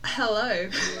Hello.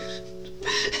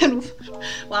 And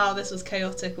wow, this was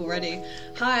chaotic already.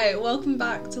 Hi, welcome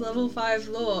back to Level 5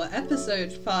 Law,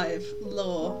 Episode 5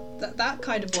 Law. That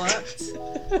kind of worked.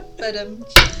 But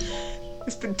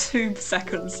It's been 2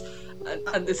 seconds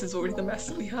and this is already the mess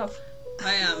that we have.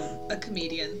 I am a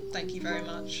comedian, thank you very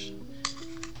much.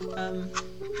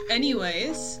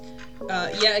 Anyways,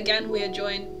 yet again we are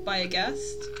joined by a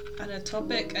guest and a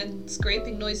topic and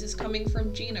scraping noises coming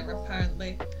from Gina,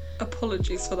 apparently.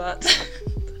 Apologies for that.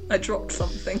 I dropped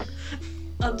something.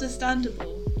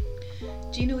 Understandable.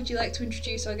 Gina, would you like to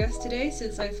introduce our guest today,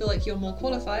 since I feel like you're more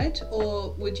qualified,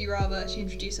 or would you rather she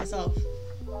introduce herself?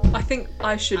 I think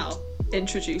I should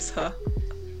introduce her,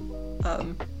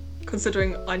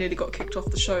 considering I nearly got kicked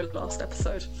off the show last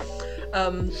episode.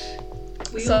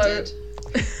 We all did.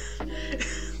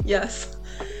 Yes.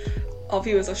 Our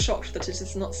viewers are shocked that it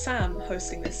is not Sam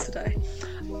hosting this today.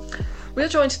 We are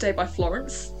joined today by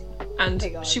Florence, and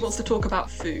she wants to talk about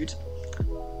food.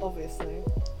 Obviously.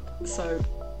 So,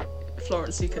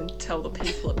 Florence, you can tell the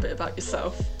people a bit about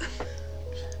yourself.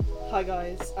 Hi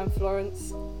guys, I'm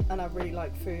Florence, and I really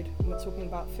like food. And we're talking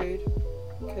about food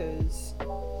because,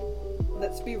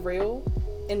 let's be real,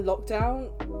 in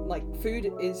lockdown, like, food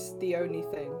is the only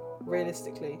thing,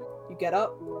 realistically. You get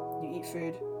up, you eat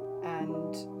food,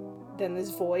 and then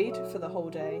there's void for the whole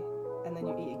day, and then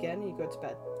you eat again and you go to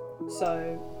bed.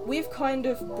 So we've kind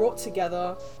of brought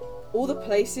together all the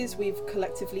places we've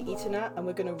collectively eaten at, and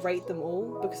we're going to rate them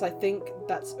all because I think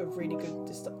that's a really good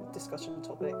discussion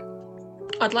topic.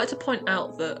 I'd like to point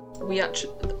out that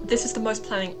this is the most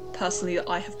planning personally that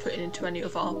I have put into any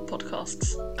of our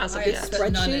podcasts as of yet. The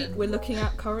spreadsheet we're looking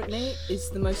at currently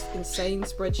is the most insane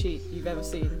spreadsheet you've ever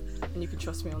seen, and you can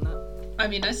trust me on that. I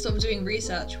mean, I stopped doing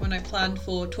research when I planned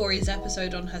for Tori's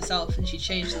episode on herself and she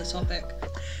changed the topic.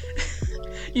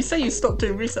 You say you stopped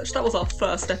doing research. That was our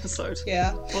first episode.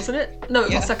 Yeah. Wasn't it? No, it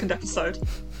was our second episode.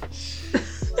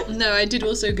 No, I did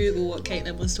also Google what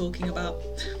Caitlin was talking about.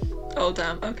 Oh,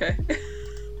 damn. Okay.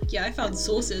 Yeah, I found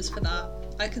sources for that.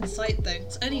 I can cite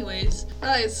things. Anyways,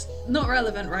 that is not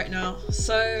relevant right now.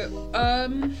 So,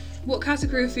 what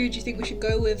category of food do you think we should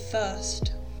go with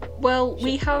first? Well,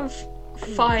 we have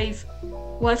 5...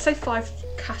 Well, I'd say 5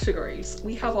 categories.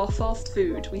 We have our fast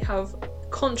food. We have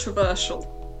controversial,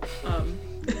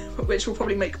 which will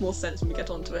probably make more sense when we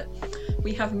get onto it.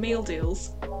 We have meal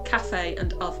deals, cafe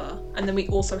and other. And then we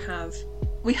also have...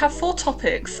 We have 4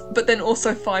 topics, but then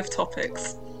also 5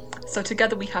 topics. So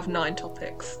together we have 9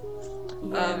 topics.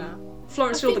 Yeah.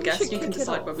 Florence, you're the guest. You can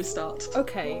decide where we start.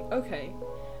 Okay.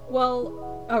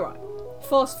 Well, alright.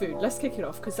 Fast food, let's kick it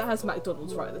off, because that has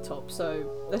McDonald's right at the top,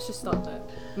 so let's just start there.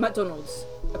 McDonald's,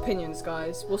 opinions,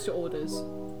 guys. What's your orders?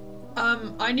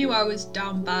 I knew I was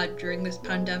down bad during this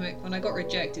pandemic when I got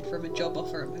rejected from a job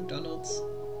offer at McDonald's.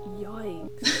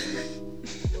 Yikes.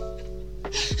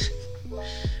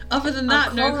 Other than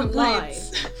that, no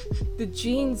complaints. Lie. The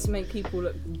jeans make people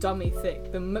look dummy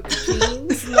thick. The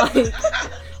McJeans, like,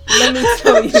 let me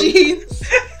tell you. Jeans.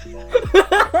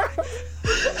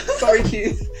 Sorry,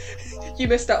 Q. You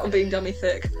missed out on being dummy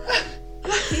thick.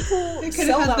 People You could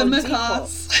sell have had that the on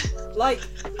McAss. Depop. Like,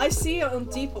 I see it on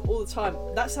Depop all the time.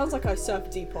 That sounds like I surf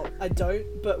Depop. I don't,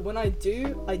 but when I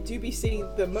do be seeing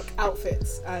the Mc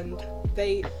outfits, and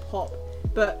they pop.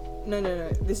 But no.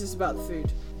 This is about the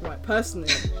food. Right,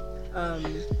 personally,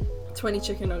 20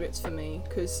 chicken nuggets for me,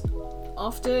 because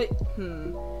after,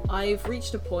 I've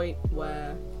reached a point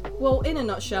where, well, in a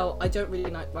nutshell, I don't really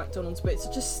like McDonald's, but it's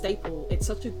such a staple. It's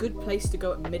such a good place to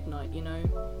go at midnight, you know?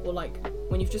 Or like,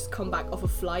 when you've just come back off a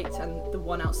flight and the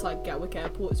one outside Gatwick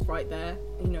Airport is right there,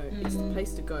 you know, it's the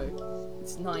place to go.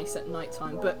 It's nice at night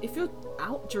time. But if you're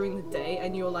out during the day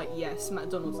and you're like, yes,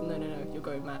 McDonald's, no, you're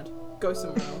going mad. Go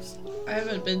somewhere else. I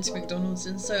haven't been to McDonald's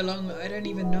in so long that I don't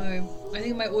even know. I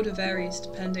think my order varies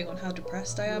depending on how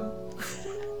depressed I am.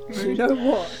 You know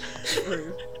what?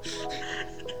 True.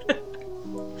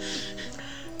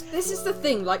 This is the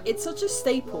thing, like, it's such a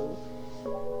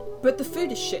staple, but the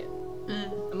food is shit.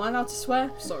 Am I allowed to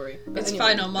swear? Sorry. But It's anyway.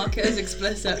 fine, I'll mark it as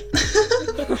explicit.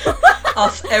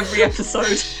 Us every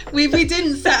episode. We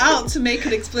didn't set out to make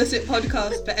an explicit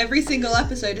podcast, but every single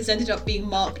episode has ended up being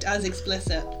marked as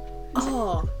explicit.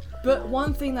 Oh, but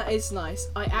one thing that is nice,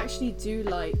 I actually do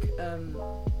like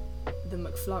the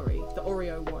McFlurry, the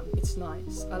Oreo one. It's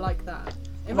nice. I like that.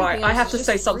 Everything Right, I else have is to just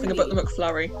say something about the fruity.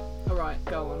 McFlurry. Alright,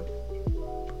 go on.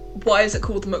 Why is it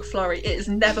called the McFlurry? It is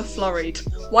never flurried.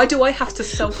 Why do I have to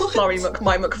self-flurry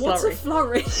my McFlurry? What's a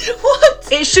flurry? What?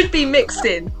 It should be mixed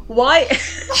in. Why?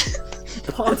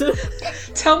 Pardon?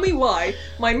 Tell me why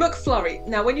my McFlurry.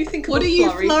 Now, when you think of What a are you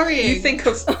flurry, flurrying?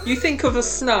 you think of a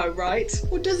snow, right?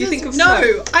 What does You this... think of No,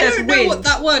 snow. I There's don't know wind. what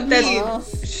that word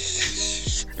There's- means.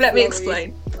 Shh. Let me Flurry.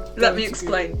 explain. Let Going me to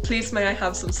explain. Please, may I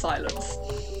have some silence?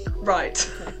 Right.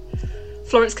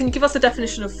 Florence, can you give us a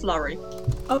definition of flurry?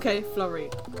 Okay, flurry.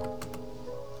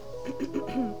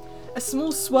 A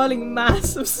small swirling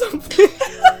mass of something.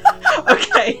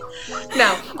 Okay.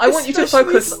 Now, I want you to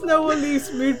Especially focus. snow or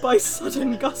leaves moved by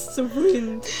sudden gusts of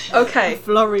wind. Okay. A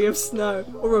flurry of snow.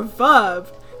 Or a verb.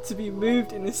 To be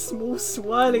moved in a small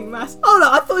swirling mass. Oh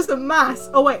no, I thought it was the mass.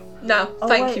 Oh wait. Now, Oh,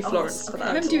 thank wait, you, Florence, for okay.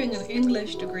 I'm that. doing an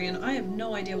English degree and I have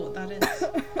no idea what that is.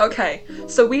 Okay,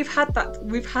 so we've had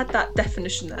that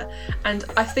definition there, and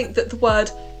I think that the word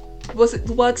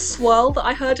swirl that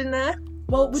I heard in there?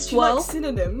 Well, would you Swirl? like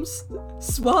synonyms?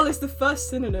 Swirl is the first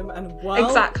synonym, and whirl,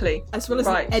 Exactly. as well as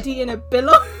Right. an eddy in a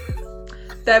billow.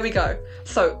 There we go.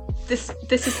 So this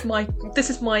is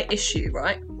my issue,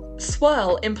 right?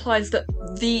 Swirl implies that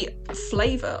the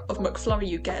flavour of McFlurry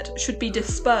you get should be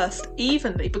dispersed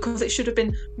evenly because it should have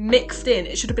been mixed in.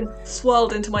 It should have been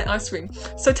swirled into my ice cream.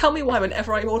 So tell me why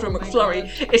whenever I order a my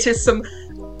McFlurry, it is some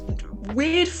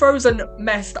weird frozen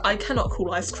mess that I cannot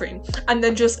call ice cream, and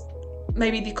then just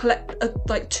maybe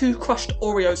like 2 crushed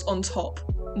Oreos on top.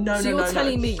 No, So no, you're no,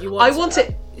 telling no. me you want I want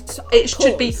it. It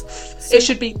pause.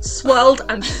 should be swirled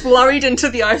and flurried into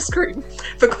the ice cream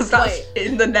because that's Wait.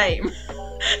 in the name.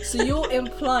 So you're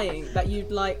implying that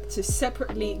you'd like to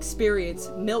separately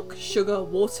experience milk, sugar,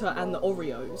 water, and the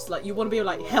Oreos. Like you want to be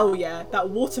like, hell yeah, that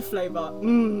water flavour.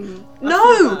 No.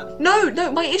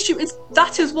 My issue is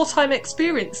that is what I'm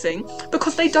experiencing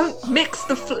because they don't mix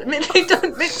the flavour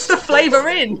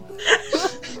in.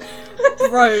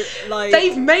 Bro, like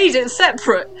They've made it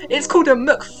separate. It's called a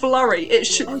McFlurry. It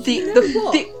should you know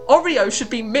what? the Oreo should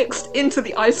be mixed into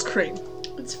the ice cream.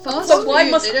 It's fast So why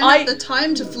food. must They don't I- have the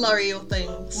time to flurry your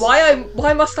things.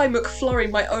 Why must I McFlurry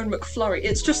my own McFlurry?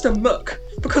 It's just a Mc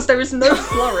because there is no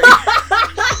flurry.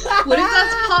 What if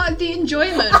that's part of the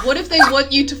enjoyment? What if they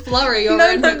want you to flurry your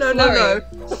own No. McFlurry?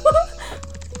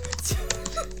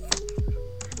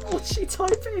 what's she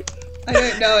typing? I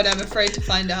don't know and I'm afraid to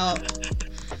find out.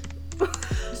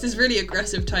 This is really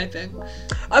aggressive typing.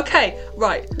 Okay,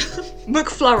 right.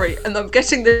 McFlurry, and I'm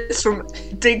getting this from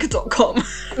dig.com.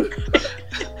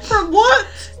 From what?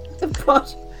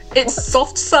 But It's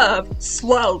soft serve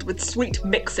swirled with sweet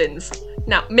mix-ins.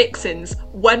 Now, mix-ins,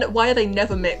 why are they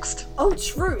never mixed? oh,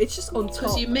 true. It's just on top.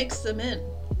 Because you mix them in.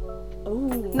 Oh,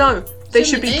 No, they It's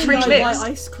in should the be name, like my pre-mixed.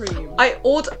 ice cream. I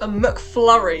order a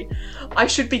McFlurry. I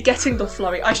should be getting the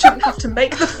flurry. I shouldn't have to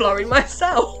make the flurry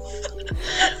myself.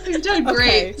 We've done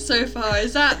great Okay. so far.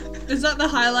 Is that the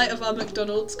highlight of our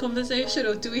McDonald's conversation,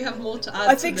 or do we have more to add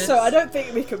I to think this? so. I don't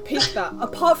think we can pick that.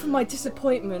 Apart from my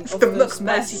disappointment of The the McMess.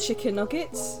 spicy chicken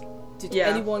nuggets. Did Yeah.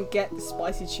 anyone get the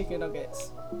spicy chicken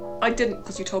nuggets? I didn't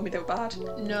because you told me they were bad.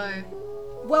 No.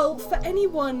 Well, for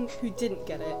anyone who didn't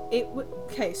get it,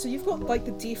 okay. So you've got like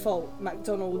the default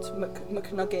McDonald's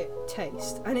McNugget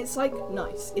taste, and it's like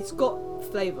nice. It's got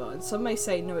flavour, and some may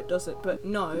say no, it doesn't. But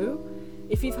no,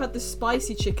 if you've had the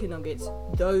spicy chicken nuggets,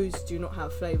 those do not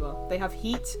have flavour. They have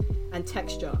heat and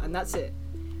texture, and that's it.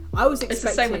 I was expecting. It's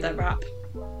the same with their wrap.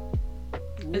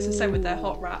 It's the same with their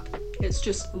hot wrap. It's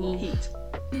just heat.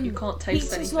 You can't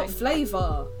taste Heat anything. is not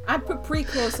flavour. Add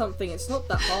paprika or something. It's not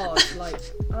that hard. Like,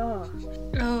 ah.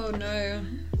 Oh no.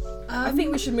 I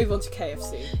think we should move on to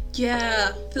KFC.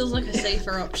 Yeah, feels like a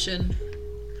safer option.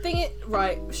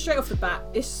 Right, straight off the bat,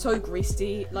 it's so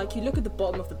greasy. Like, you look at the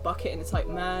bottom of the bucket and it's like,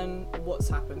 man, what's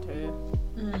happened here?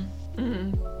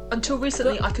 Until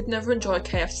recently, I could never enjoy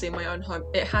KFC in my own home.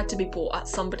 It had to be bought at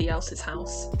somebody else's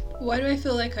house. Why do I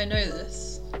feel like I know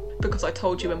this? Because I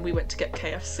told you when we went to get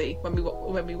KFC, when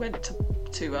we went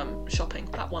to shopping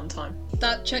that one time.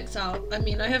 That checks out. I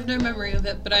mean, I have no memory of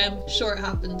it, but I am sure it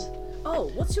happened.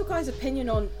 Oh, what's your guys' opinion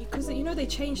on... Because, you know, they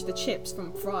changed the chips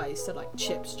from fries to, like,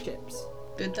 chips.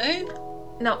 Did they?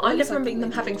 Now, I least never I think remember them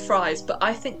they having fries, but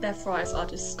I think their fries are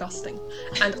disgusting.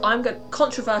 And I'm going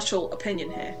controversial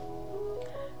opinion here.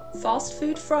 Fast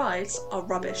food fries are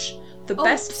rubbish. The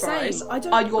best same. fries I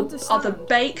don't are the understand.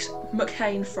 baked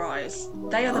McCain fries.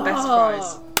 They are the best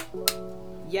fries.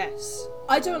 Yes.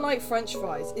 I don't like French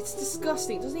fries. It's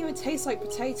disgusting. It doesn't even taste like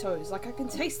potatoes. Like, I can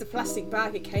taste the plastic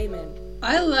bag it came in.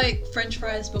 I like French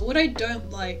fries, but what I don't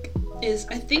like is,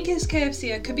 I think it's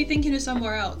KFC, I could be thinking of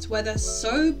somewhere else, where they're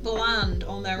so bland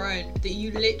on their own that you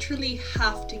literally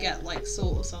have to get like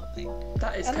salt or something.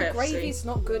 That is And the KFC. gravy's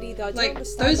not good either. I don't Like,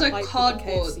 understand those the are hype with the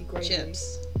cardboard KFC gravy.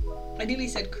 chips. I nearly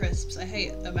said crisps, I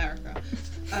hate America.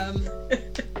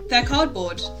 They're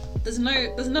cardboard. There's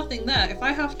nothing there. If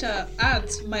I have to add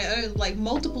my own, like,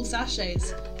 multiple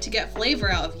sachets to get flavour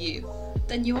out of you,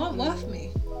 then you aren't worth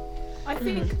me. I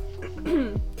think,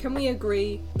 can we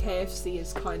agree KFC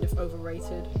is kind of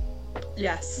overrated?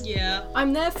 Yes. Yeah.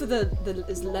 I'm there for the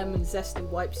lemon zesty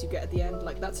wipes you get at the end,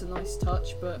 like that's a nice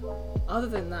touch, but other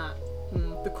than that,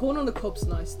 the corn on the cob's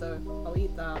nice though. I'll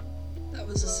eat that. That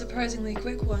was a surprisingly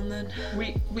quick one then.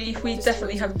 We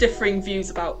definitely have differing views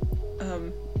about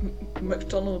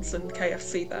McDonald's and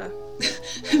KFC there.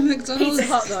 McDonald's, Pizza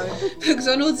Hut though.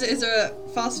 McDonald's is a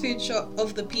fast food shop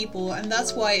of the people, and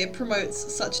that's why it promotes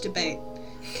such debate.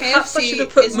 Perhaps I should KFC have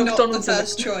put is McDonald's not in the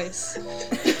first choice.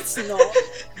 It's not.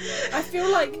 I feel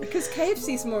like, because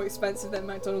KFC's more expensive than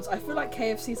McDonald's, I feel like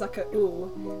KFC's like a,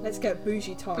 ooh, let's get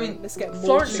bougie time, I mean, let's get more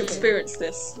Florence chicken. experienced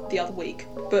this the other week,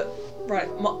 but right,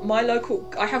 my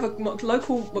local, I have a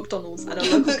local McDonald's and a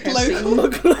local KFC.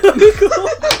 Local.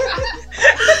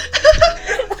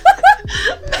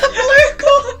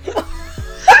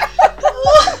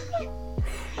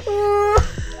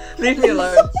 Leave me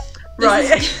alone.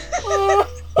 Right.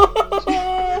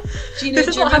 Gina, This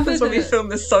is what happens when we film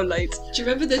this so late. Do you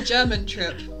remember the German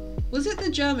trip? Was it the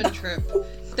German trip?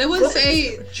 There was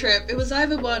a trip. It was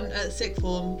either one at sixth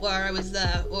form where I was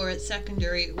there, or at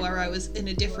secondary where I was in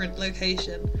a different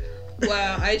location,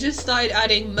 where I just started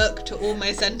adding muck to all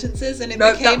my sentences, and it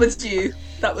became. That was you.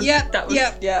 That was. Yeah.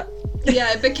 Yeah.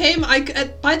 Yeah, it became.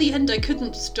 By the end, I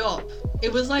couldn't stop.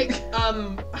 It was like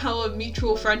how a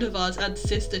mutual friend of ours adds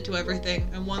sister to everything.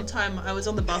 And one time I was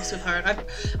on the bus with her, and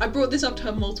I brought this up to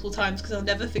her multiple times because I'll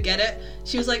never forget it.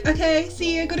 She was like, "Okay,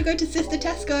 see you. Gotta go to Sister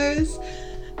Tesco's."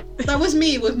 That was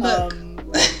me with muck.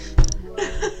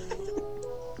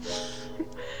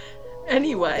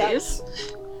 Anyways.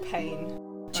 That's pain.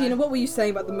 Gina, what were you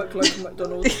saying about the local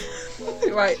McDonald's?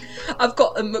 Right, I've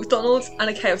got a McDonald's and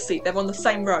a KFC. They're on the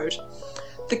same road.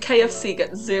 The KFC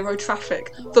gets zero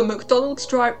traffic. The McDonald's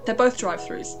they're both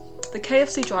drive-thrus. The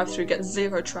KFC drive-thru gets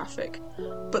zero traffic,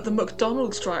 but the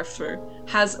McDonald's drive-thru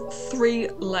has 3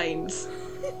 lanes.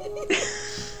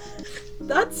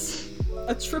 That's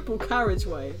a triple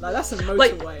carriageway. Like, that's a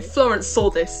motorway. Like, Florence saw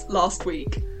this last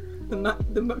week. The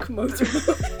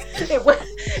McMotorway.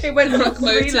 It went from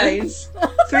 3 McMotor. lanes.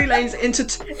 3 lanes into.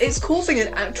 It's causing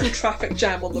an actual traffic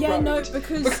jam on the Yeah, road. no,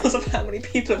 because of how many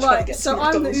people are trying to right, get to so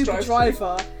I'm the McDonald's Uber drive-thru.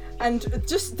 driver, and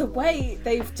just the way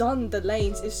they've done the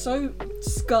lanes is so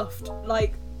scuffed.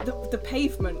 Like the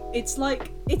pavement, it's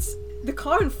like the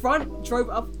car in front drove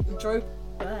up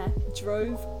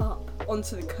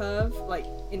onto the curve, like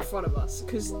in front of us,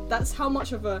 because that's how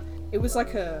much of it was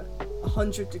like a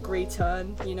 100-degree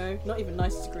turn, you know, not even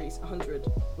 90 degrees, 100.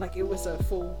 Like, it was a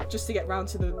full, just to get round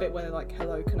to the bit where they're like,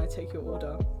 "Hello, can I take your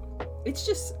order?" It's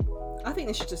just, I think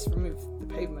they should just remove the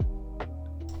pavement.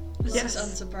 This Yes.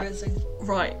 is unsurprising.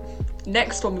 Right.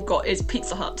 Next one we've got is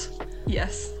Pizza Hut.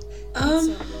 Yes.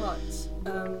 Pizza Hut.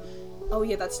 Oh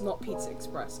yeah, that's not Pizza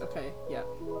Express. Okay, yeah.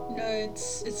 No,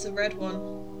 it's the red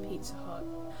one. Pizza Hut.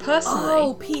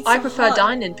 Personally, Pizza I prefer Hut.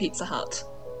 dine-in Pizza Hut.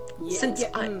 Yeah, Since yeah,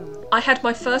 I had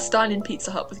my first dine-in Pizza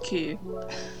Hut with Q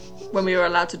when we were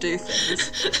allowed to do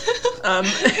things. No,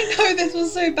 this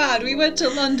was so bad. We went to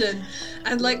London,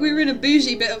 and like we were in a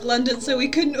bougie bit of London, so we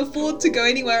couldn't afford to go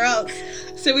anywhere else.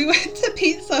 So we went to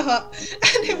Pizza Hut,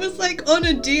 and it was like on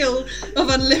a deal of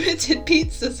unlimited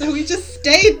pizza, so we just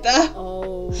stayed there.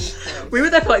 Oh. We were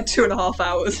there for like 2.5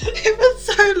 hours. It was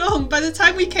so long. By the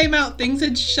time we came out, things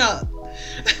had shut.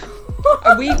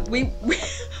 And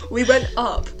we went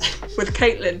up with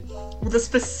Caitlin with a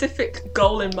specific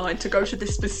goal in mind to go to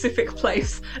this specific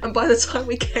place, and by the time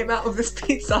we came out of this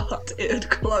Pizza Hut, it had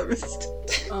closed.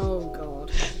 Oh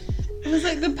god. It was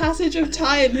like the passage of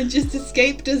time had just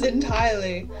escaped us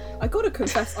entirely. I gotta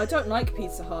confess, I don't like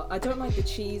Pizza Hut. I don't like the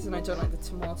cheese and I don't like the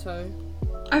tomato.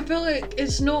 I feel like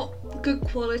it's not good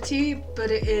quality,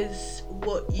 but it is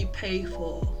what you pay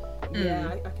for,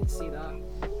 Yeah, I can see that.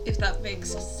 if that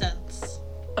makes sense.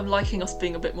 I'm liking us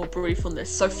being a bit more brief on this.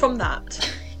 So from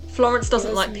that, Florence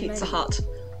doesn't There's like Pizza many. Hut,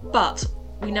 but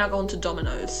we now go on to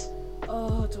Domino's.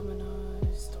 Oh,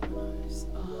 Domino's.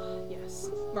 Oh, yes.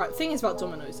 Right, thing is about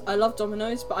Domino's. I love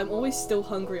Domino's, but I'm always still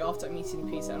hungry after I'm eating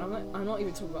pizza, and I'm not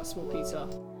even talking about small pizza.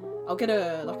 I'll get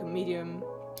a medium.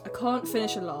 I can't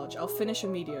finish a large. I'll finish a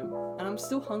medium, and I'm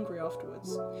still hungry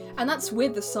afterwards. And that's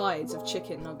with the sides of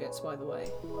chicken nuggets, by the way,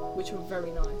 which were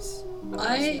very nice.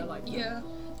 I like them. Yeah.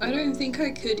 I don't think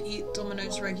I could eat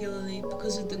Domino's regularly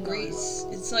because of the grease.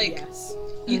 It's like Yes.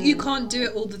 you can't do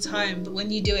it all the time, but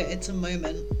when you do it, it's a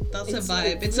moment. That's It's- a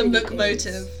vibe. it It's a really muck is.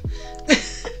 motive.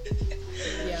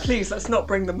 Yeah. Please, let's not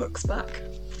bring the mooks back.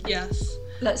 Yes.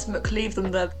 Let's leave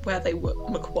them there where they were.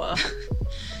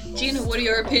 Gina, what are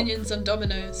your opinions on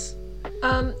Domino's?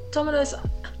 Domino's.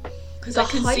 Because I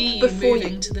can see you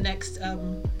moving to the next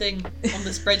thing on the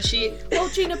spreadsheet. Well,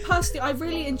 Gina, personally, I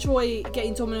really enjoy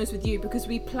getting Domino's with you because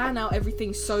we plan out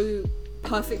everything so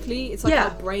perfectly. It's like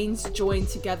our brains join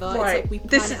together. Right. It's like we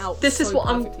plan it out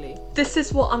perfectly. This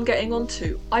is what I'm getting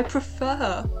onto.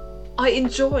 I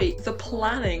enjoy the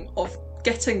planning of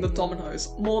getting the Domino's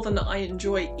more than I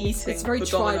enjoy eating it's very the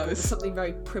tribal. Domino's. There's something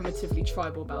very primitively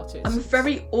tribal about it. I'm a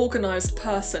very organised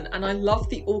person and I love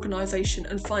the organisation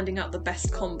and finding out the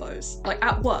best combos. Like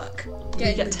at work,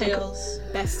 Getting the deals.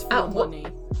 Best for money.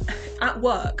 At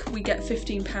work, we get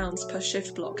 £15 per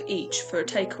shift block each for a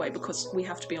takeaway because we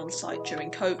have to be on site during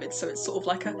COVID. So it's sort of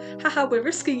like haha, we're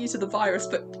risking you to the virus,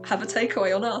 but have a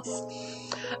takeaway on us,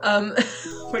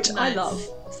 which Nice. I love.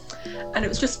 And it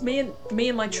was just me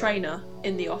and my trainer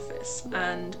in the office,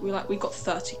 and we got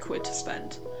 30 quid to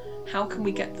spend. How can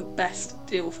we get the best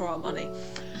deal for our money?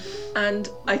 And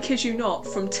I kid you not,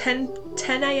 from 10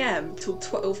 a.m. till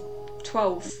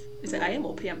 12, is it AM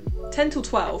or PM? 10 till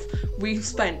 12, we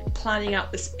spent planning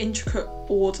out this intricate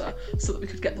order so that we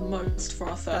could get the most for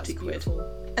our 30 quid.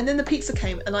 Beautiful. And then the pizza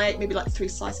came, and I ate maybe like 3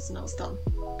 slices and I was done.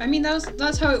 I mean,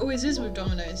 that's how it always is with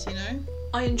Domino's, you know?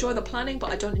 I enjoy the planning, but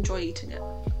I don't enjoy eating it.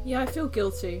 Yeah, I feel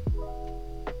guilty.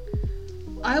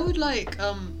 I would like,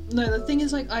 no, the thing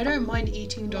is, like, I don't mind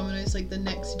eating Domino's, like, the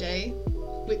next day,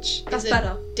 which That's is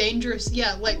better. Dangerous,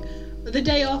 yeah, like, the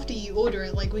day after you order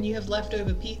it, like, when you have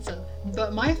leftover pizza.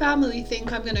 But my family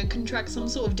think I'm gonna contract some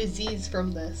sort of disease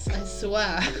from this, I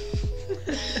swear.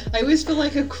 I always feel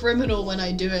like a criminal when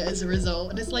I do it as a result,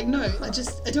 and it's like, no, I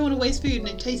don't want to waste food and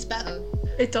it tastes better.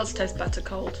 It does taste better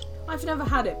cold. I've never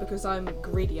had it because I'm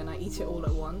greedy and I eat it all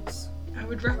at once. I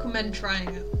would recommend trying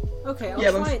it. Okay, I'll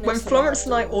Yeah, try it when next time Florence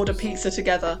and I afterwards. order pizza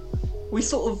together, we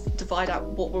sort of divide out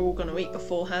what we're all going to eat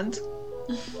beforehand.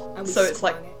 And we so it's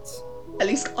like- span it. At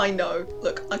least I know,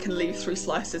 look, I can leave 3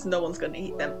 slices, no one's going to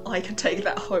eat them. I can take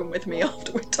that home with me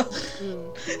after we're done.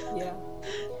 Yeah.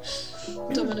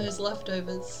 Domino's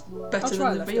leftovers. Better I'll try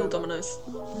than the real leftover. Domino's.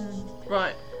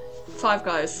 Right. 5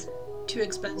 Guys. Too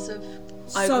expensive.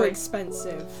 I So agree.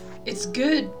 expensive. It's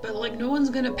good, but like no one's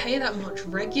gonna pay that much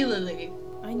regularly.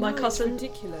 I know, My cousin- it's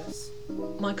ridiculous.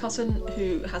 My cousin,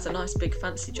 who has a nice big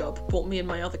fancy job, bought me and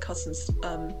my other cousins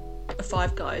a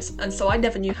 5 Guys, and so I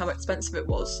never knew how expensive it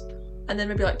was. And then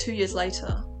maybe like 2 years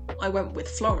later, I went with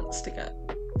Florence to get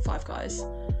 5 Guys,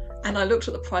 and I looked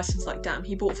at the price and was like, damn,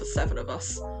 he bought for 7 of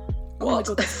us. Oh my What?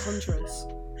 god, that's hundreds.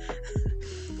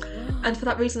 And for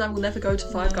that reason, I will never go to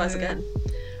 5 Guys No. again.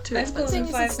 Too I've expensive. Thing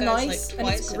is, gotten it's 5 Guys nice like and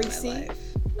it's twice in my greasy. life.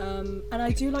 And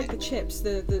I do like the chips,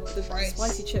 the Fries.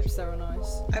 spicy chips, they are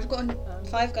nice. I've gotten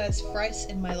 5 Guys thrice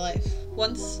in my life.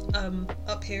 Once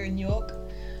up here in York,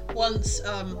 once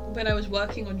when I was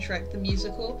working on Shrek the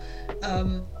Musical,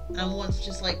 and once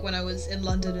just like when I was in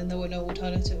London and there were no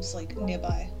alternatives like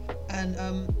nearby. And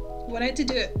when I did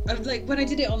do it, when I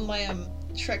did it on my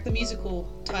Shrek the Musical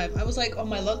time, I was like on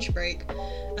my lunch break,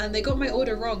 and they got my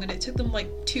order wrong, and it took them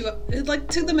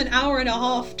took them an hour and a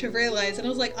half to realize, and I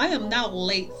was like, I am now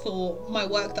late for my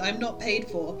work that I'm not paid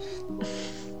for.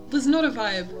 There's not a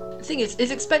vibe. The thing is,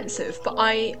 it's expensive, but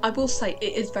I will say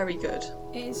it is very good.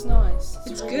 It is nice.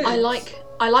 It's really good.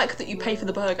 I like that you pay for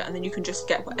the burger and then you can just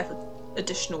get whatever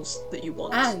additionals that you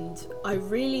want. And I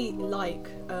really like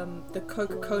the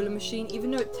Coca-Cola machine,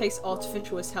 even though it tastes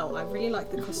artificial as hell. I really like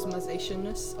the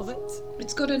customizationness of it.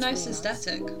 It's got a nice really nice.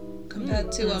 aesthetic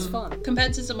compared to it's fun.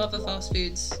 compared to some other fast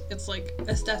foods. It's like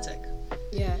aesthetic.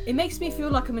 Yeah, it makes me feel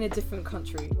like I'm in a different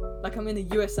country, like I'm in the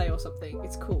USA or something.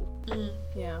 It's cool.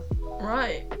 Yeah,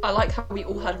 Right. I like how we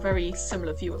all had a very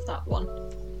similar view of that one.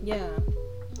 yeah.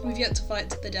 We've yet to fight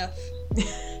to the death.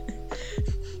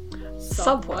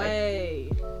 Subway.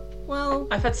 Well,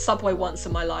 I've had Subway once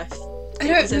in my life. I It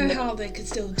don't was in know the- how they could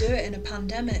still do it in a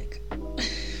pandemic.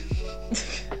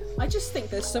 I just think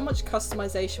there's so much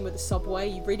customization with the Subway.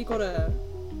 You really gotta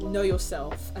know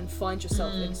yourself and find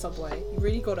yourself in Subway. You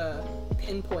really gotta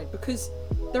pinpoint, because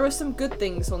there are some good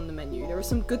things on the menu. There are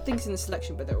some good things in the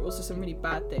selection, but there are also some really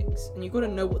bad things. And you gotta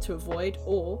know what to avoid,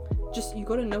 or just you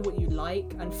gotta know what you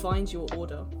like and find your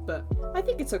order. But I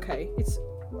think it's okay.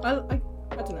 I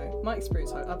don't know. My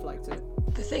experience, I've liked it.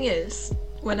 The thing is,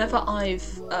 whenever I've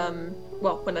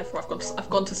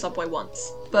gone to Subway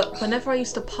once, but whenever I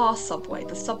used to pass Subway,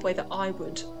 the Subway that I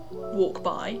would walk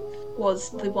by was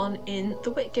the one in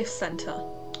the Whitgift Centre,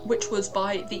 which was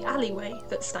by the alleyway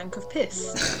that stank of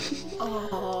piss.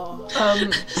 Oh.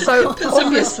 So Put some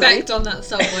obviously, respect on that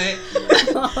Subway.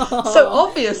 so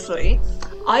obviously,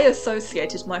 I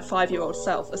associated my 5-year-old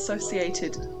self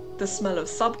associated the smell of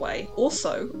Subway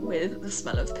also with the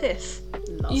smell of piss.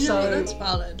 You know, So- that's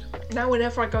valid. Now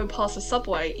whenever I go past a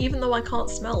Subway, even though I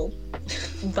can't smell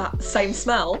that same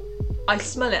smell, I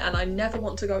smell it and I never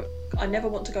want to go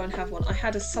and have one. I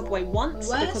had a Subway once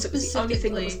Where because it was the only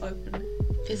thing that was specifically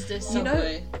open. Is this You know-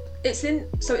 Subway? It's in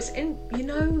you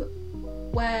know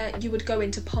where you would go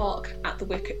into park at the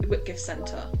Whitgift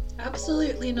Centre?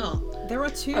 Absolutely not. There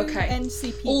are two Okay.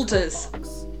 NCP Alders. car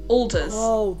parks. Alders.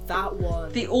 Oh, that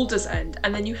one. The Alders end,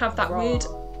 and then you have that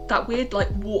weird like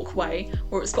walkway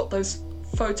where it's got those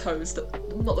photos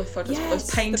not those photos, but those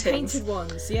paintings. the painted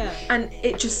ones, yeah. And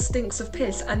it just stinks of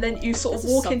piss, and then you sort of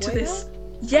There's a walk into Subway this.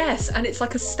 Yes, and it's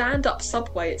like a stand-up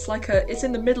Subway. It's like it's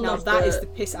in the middle Now of that is the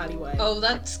piss alleyway. Oh,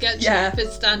 that's sketchy. Yeah. If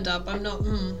it's stand up, I'm not.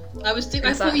 I thought you were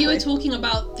Exactly. talking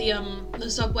about the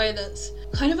Subway that's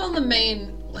kind of on the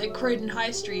main, like, Croydon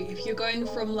High Street. If you're going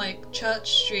from like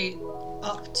Church Street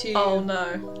up to. Oh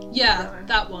no. Yeah, No.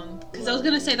 that one. Because I was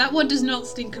gonna say that one does not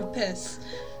stink of piss.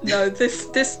 No, this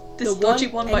The dodgy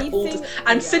one- one by anything- Alders.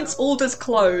 And yeah. since Alders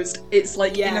closed, it's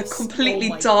like in a Yes. completely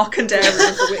Oh my darkened area of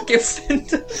the Whitgift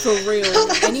Centre. For real.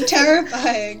 That's anything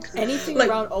terrifying. anything Like-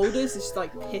 around Alders is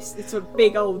like piss. It's a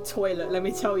big old toilet, let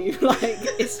me tell you. Like,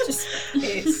 it's just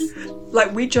piss.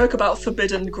 Like, we joke about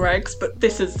forbidden Greggs, but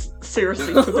this is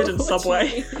seriously forbidden What do you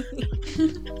Subway.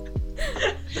 mean?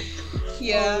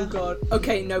 Yeah. Oh god.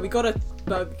 Okay, no, we got a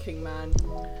Burger King, man.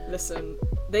 Listen,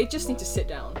 they just need to sit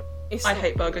down. I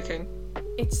hate Burger King.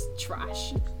 It's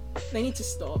trash. They need to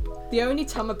stop. The only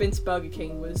time I've been to Burger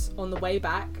King was on the way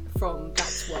back from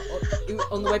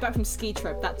on the way back from ski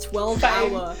trip. That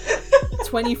 12-hour,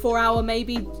 24-hour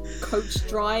maybe coach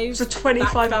drive. It's a back from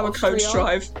 25-hour coach Austria.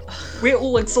 drive. We're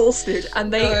all exhausted,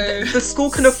 and No. the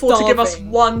school can afford to give us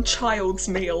Starving. one child's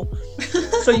meal.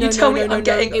 So you No, tell no, me no, I'm no,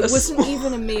 getting it a wasn't small...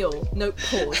 even a meal. No,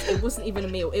 pause. It wasn't even a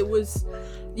meal. It was,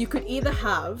 you could either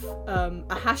have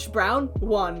a hash brown,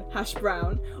 one hash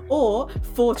brown, or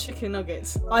 4 chicken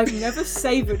nuggets. I've never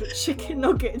savoured chicken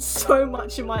nuggets so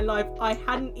much in my life. I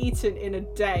hadn't eaten in a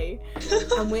day.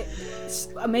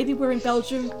 And maybe we're in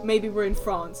Belgium, maybe we're in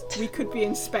France. We could be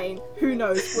in Spain. Who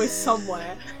knows? We're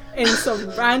somewhere in some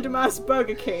random ass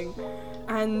Burger King.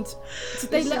 And did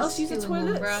they let us use the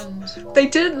toilets? They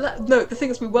didn't no, the thing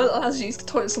is we weren't allowed to use the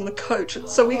toilets on the coach.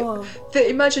 So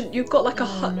imagine you've got like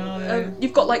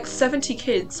you've got like 70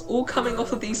 kids all coming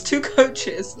off of these 2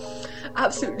 coaches,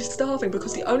 absolutely starving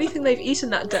because the only thing they've eaten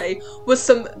that day was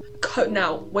some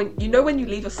now when you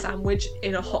leave a sandwich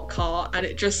in a hot car and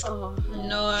it just No.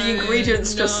 the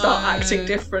ingredients just start acting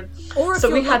different. Or if So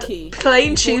you're we had lucky,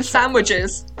 plain you cheese bought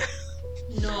sandwiches.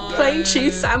 No. Plain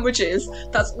cheese sandwiches.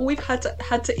 That's all we've had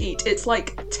to eat. It's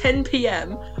like 10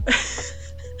 p.m.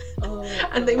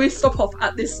 and then we stop off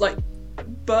at this like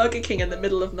Burger King in the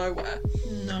middle of nowhere.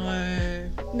 No.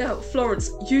 Now, Florence,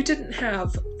 you didn't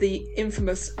have the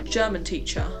infamous German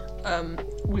teacher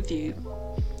with you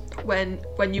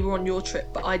when you were on your trip,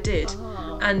 but I did.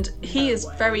 And he is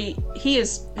vegetarian.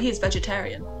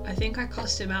 I think I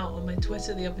cussed him out on my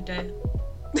Twitter the other day.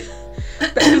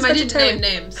 But he's I didn't name vegetarian.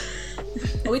 names.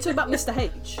 Are we talking about Mr.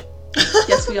 H?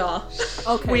 Yes, we are.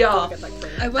 Okay, We good, are. I get that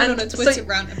clear. I went And on a Twitter so-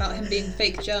 rant about him being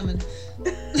fake German.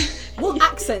 What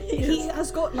accent? He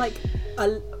has got like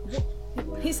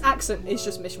his accent is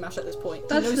just mishmash at this point.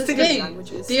 That's he knows the 3 thing.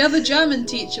 languages. The other German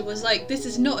teacher was like, "This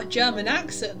is not a German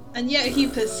accent," and yet he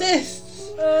persists.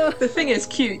 The thing is,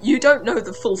 Q, you don't know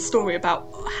the full story about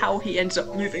how he ended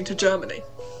up moving to Germany.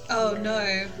 Oh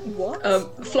no.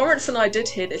 What? Florence and I did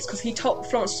hear this because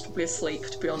Florence was probably asleep,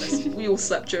 to be honest. We all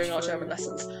slept during our German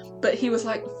lessons. But he was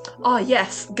like,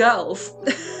 yes, girls.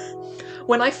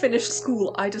 When I finished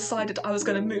school, I decided I was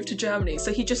going to move to Germany.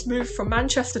 So he just moved from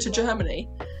Manchester to Germany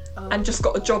and just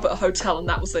got a job at a hotel, and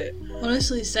that was it.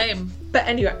 Honestly, same. But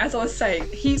anyway, as I was saying,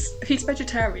 he's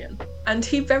vegetarian, and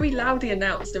he very loudly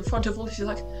announced in front of all, he's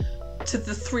like, to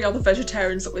the 3 other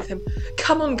vegetarians that were with him,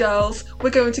 "Come on, girls, we're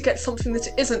going to get something that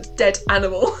isn't dead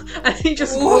animal," and he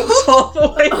just walked off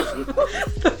away.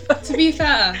 To be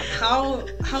fair, how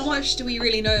much do we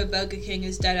really know Burger King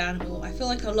is dead animal? I feel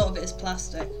like a lot of it is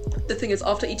plastic. The thing is,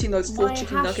 after eating those 4 My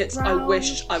chicken hash nuggets, I brown.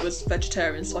 wished I was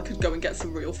vegetarian so I could go and get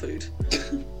some real food.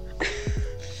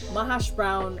 My hash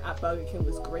brown at Burger King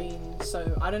was green,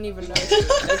 so I don't even know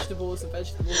if vegetables are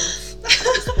vegetables at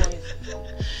this point.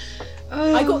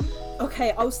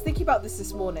 I was thinking about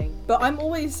this morning, but I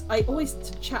always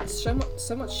chat so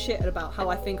much shit about how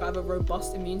I think I have a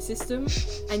robust immune system,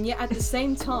 and yet at the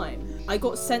same time, I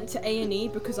got sent to A&E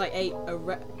because I ate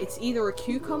it's either a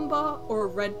cucumber or a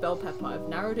red bell pepper. I've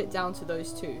narrowed it down to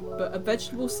those 2, but a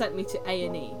vegetable sent me to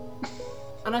A&E.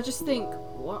 And I just think,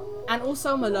 what? And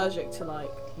also I'm allergic to like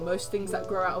most things that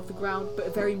grow out of the ground,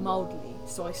 but very mildly,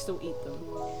 so I still eat them.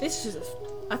 This is just,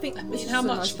 I think. I this mean, is how just a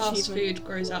much nice fast achievement. food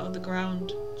grows out of the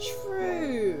ground?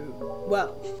 True.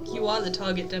 Well, You are the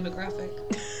target demographic.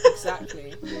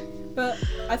 exactly. But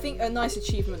I think a nice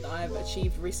achievement that I've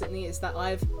achieved recently is that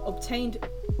I've obtained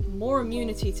more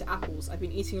immunity to apples. I've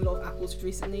been eating a lot of apples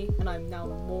recently, and I'm now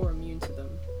more immune to them.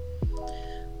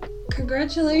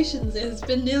 Congratulations, it has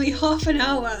been nearly half an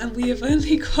hour and we have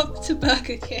only got to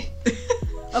Burger King.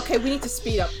 Okay, we need to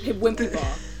speed up. Hey, Wimpy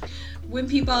Bar.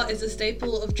 Wimpy Bar is a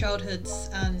staple of childhoods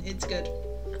and it's good.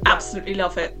 Absolutely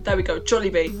love it. There we go.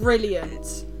 Jollibee.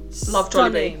 Brilliant. Love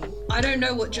Jollibee. Stunning. I don't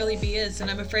know what Jollibee is and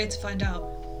I'm afraid to find out.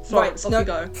 Florence, Right, off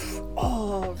you go.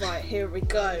 Oh, right, here we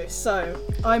go. So,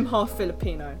 I'm half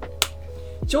Filipino.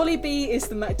 Jollibee is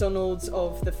the McDonald's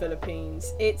of the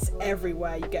Philippines. It's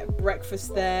everywhere. You get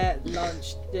breakfast there,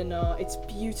 lunch, dinner. It's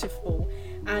beautiful.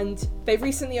 And they've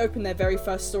recently opened their very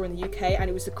first store in the UK, and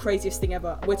it was the craziest thing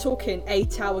ever. We're talking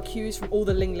 8-hour queues from all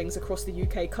the linglings across the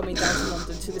UK coming down to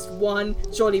London to this one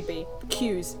Jollibee.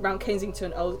 Queues around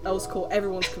Kensington, Earls Court.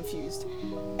 Everyone's confused.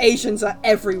 Asians are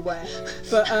everywhere.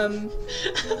 But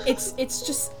it's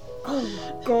just, oh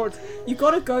my god, you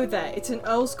gotta go there. It's in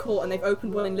Earls Court, and they've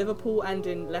opened one in Liverpool and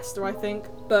in Leicester, I think.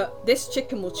 But this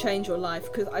chicken will change your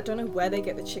life, because I don't know where they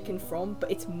get the chicken from, but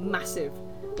it's massive.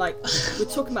 Like, we're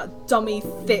talking about dummy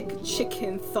thick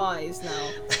chicken thighs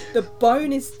now. The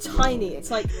bone is tiny. It's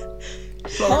like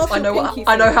Florence, half your pinky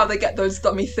I know finger. how they get those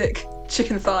dummy thick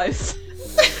chicken thighs.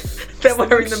 They're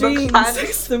wearing the McJeans. McPants.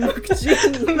 It's the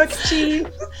McJeans.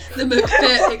 McCheen. The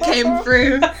McFit, it came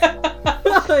through.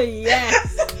 Oh,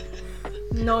 yes.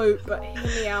 No, but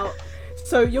hear me out.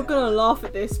 So you're gonna laugh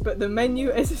at this, but the menu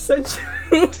is essentially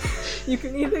you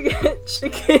can either get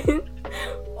chicken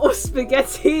or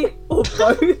spaghetti or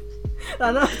both.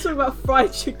 And I'm talking about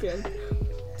fried chicken.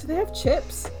 Do they have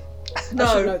chips? I should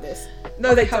know No. this.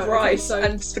 No, they Okay, have so- rice okay, so-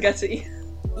 and spaghetti.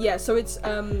 Yeah, so it's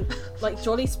like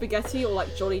Jolly Spaghetti or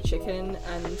like Jolly Chicken,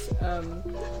 and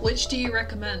Which do you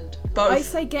recommend? Both. I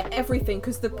say get everything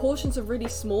because the portions are really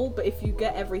small. But if you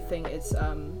get everything, it's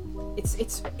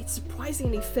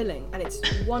surprisingly filling and it's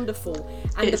wonderful.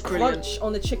 And It's the brilliant. crunch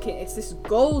on the chicken, it's this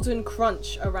golden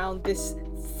crunch around this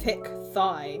thick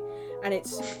thigh, and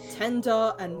it's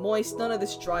tender and moist. None of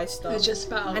this dry stuff. It's just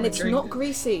about And it's not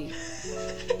greasy.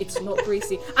 It's not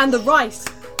greasy. And the rice.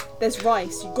 There's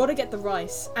rice. You gotta get the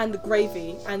rice and the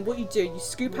gravy. And what you do, you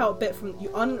scoop out a bit from. You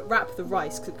unwrap the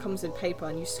rice because it comes in paper,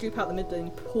 and you scoop out the middle and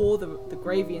you pour the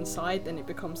gravy inside. Then it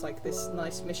becomes like this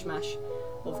nice mishmash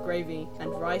of gravy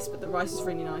and rice. But the rice is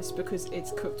really nice because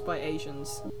it's cooked by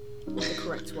Asians the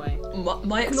correct way.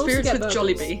 My can also experience get with burgers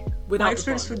Jollibee. without My the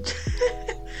experience bun. with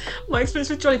my experience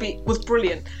with Jollibee was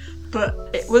brilliant, but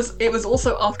it was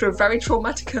also after a very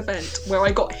traumatic event where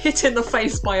I got hit in the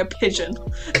face by a pigeon.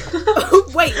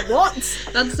 Wait, what?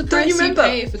 That's the Don't price you you remember?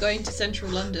 pay for going to central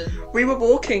London. We were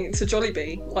walking to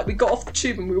Jollibee, like we got off the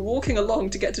tube and we were walking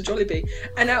along to get to Jollibee,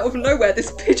 and out of nowhere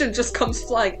this pigeon just comes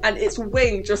flying and its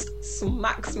wing just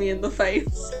smacks me in the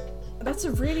face. That's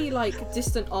a really like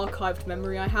distant archived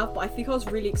memory I have, but I think I was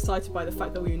really excited by the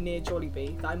fact that we were near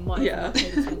Jollibee that I might Yeah. have not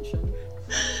paid attention.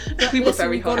 We were Listen,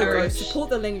 very we gotta go Irish. support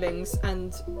the Linglings,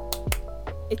 and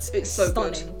it's so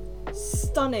good.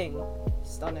 stunning.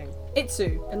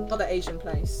 Itsu, another Asian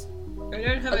place. I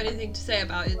don't have anything to say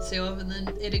about Itsu other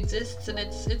than it exists and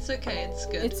it's okay, it's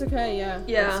good. It's okay, yeah.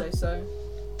 Yeah. I'd say so.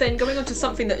 Then going on to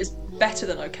something that is better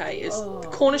than okay is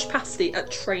Cornish pasty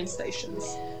at train stations.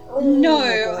 No,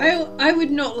 my God. I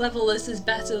would not level this as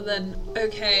better than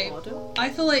okay. Pardon? I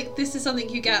feel like this is something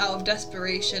you get out of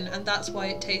desperation and that's why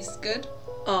it tastes good.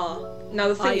 Now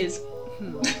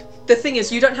the thing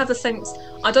is, you don't have the same.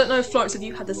 I don't know, Florence, if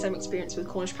you had the same experience with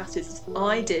Cornish pasties as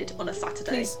I did on a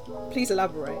Saturday. Please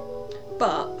elaborate.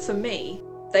 But for me,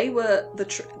 they were the.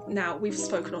 Now we've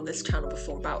spoken on this channel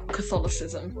before about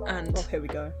Catholicism, and Oh, here we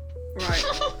go. right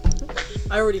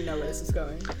I already know where this is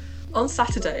going. on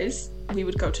Saturdays we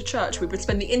would go to church. We would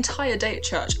spend the entire day at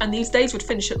church, and these days would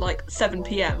finish at like 7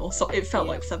 p.m. or so. It felt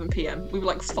like 7 p.m. We were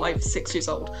like 5, 6 years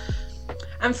old.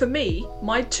 And for me,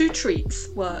 my two treats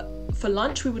were, for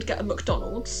lunch we would get a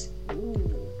McDonald's.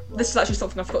 This is actually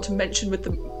something I forgot to mention with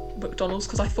the McDonald's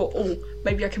because I thought,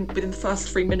 maybe I can within the first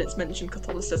 3 minutes mention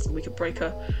Catholicism. We could break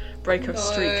a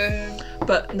streak.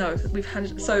 But no, we've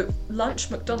had so lunch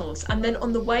McDonald's, and then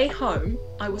on the way home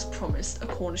I was promised a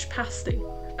Cornish pasty.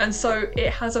 And so it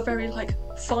has a very like,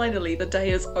 finally the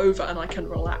day is over and I can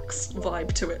relax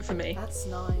vibe to it for me. That's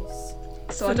nice.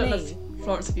 So For I don't know me,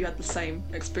 Florence, have you had the same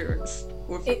experience?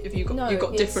 Or have you got, no, you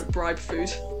got it's- different bribe food?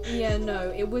 Yeah,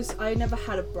 no, I never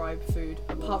had a bribe food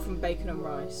apart from bacon and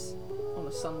rice on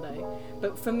a Sunday.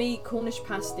 But for me, Cornish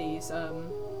pasties,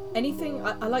 anything,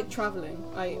 I like travelling.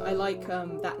 I like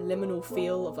that liminal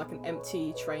feel of like an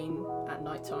empty train at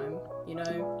night time, you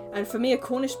know? And for me, a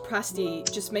Cornish pasty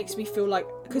just makes me feel like,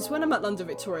 because when I'm at London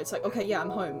Victoria, it's like, okay, yeah, I'm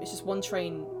home. It's just one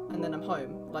train and then I'm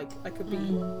home. Like, I could be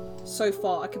so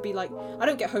far. I could be like, I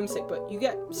don't get homesick, but you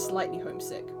get slightly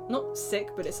homesick. Not sick,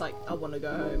 but it's like, I want to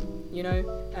go home, you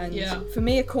know? And for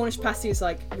me, a Cornish pasty is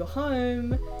like, you're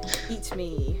home, eat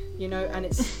me, you know? And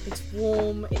it's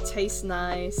warm, it tastes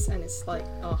nice, and it's like,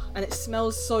 and it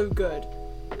smells so good.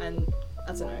 And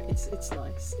I don't know, it's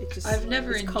nice. It just, I've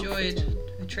never it's enjoyed comforting.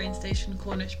 a train station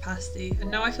Cornish pasty, and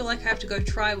now I feel like I have to go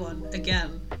try one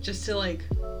again, just to like,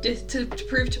 to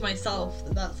prove to myself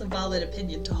that that's a valid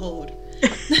opinion to hold.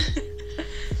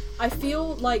 I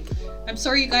feel like I'm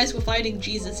sorry you guys were finding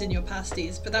Jesus in your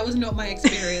pasties, but that was not my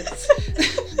experience.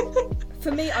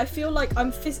 for me, I feel like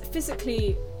I'm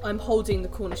physically I'm holding the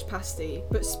Cornish pasty,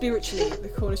 but spiritually the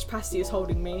Cornish pasty is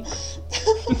holding me.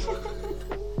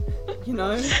 You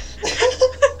know?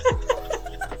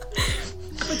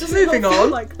 But does it Moving not feel on.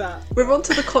 like that? We're on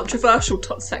to the controversial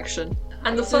section.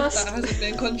 And the As if first... that hasn't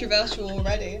been controversial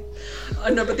already. I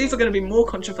know, but these are going to be more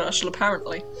controversial,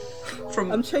 apparently.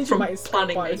 I'm changing from my Instagram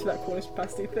planning bio me. to that Cornish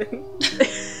pasty thing.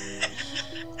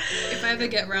 If I ever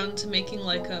get round to making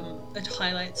like a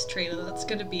highlights trailer, that's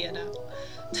gonna be it now.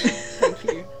 Thank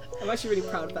you. I'm actually really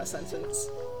proud of that sentence.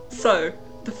 So,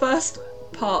 the first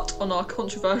part on our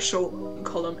controversial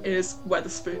column is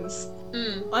Wetherspoons.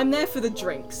 I'm there for the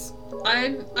drinks.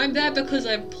 I'm there because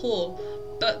I'm poor,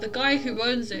 but the guy who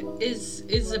owns it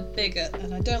is a bigot,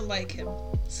 and I don't like him.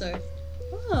 So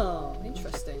Oh,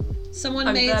 interesting. someone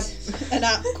I'm made there- an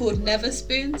app called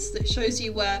Neverspoons that shows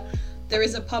you where there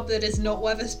is a pub that is not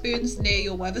Wetherspoons near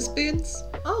your Wetherspoons.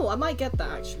 Oh, I might get that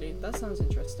actually. That sounds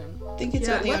interesting. I think it's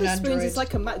Yeah, only on Wetherspoons Android. is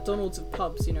like a McDonald's of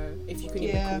pubs, you know, if you can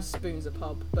even Yeah. call Spoons a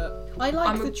pub. But I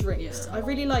like the drinks. yeah. I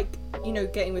really like, you know,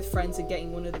 getting with friends and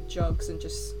getting one of the jugs and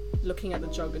just looking at the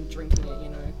jug and drinking it, you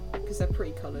know, because they're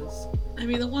pretty colours. I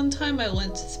mean, the one time I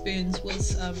went to Spoons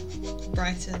was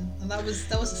Brighton, and that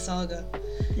was a saga.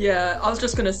 Yeah, I was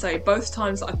just going to say, both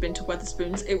times I've been to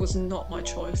Wetherspoons, it was not my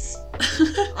choice.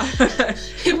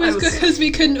 It was because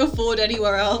we couldn't afford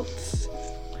anywhere else.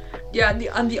 Yeah,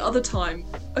 and the other time,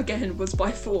 again, was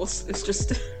by force. It's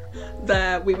just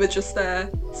there, we were just there,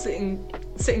 sitting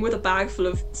with a bag full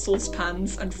of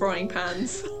saucepans and frying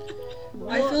pans.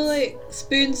 I feel like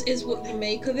Spoons is what you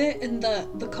make of it, and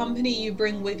the company you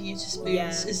bring with you to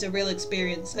Spoons is the real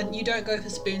experience, and you don't go for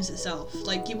Spoons itself.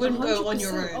 Like, you wouldn't go on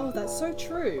your 100%. own. Oh, that's so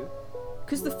true.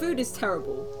 Because the food is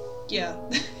terrible. Yeah.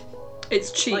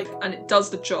 It's cheap Like- and it does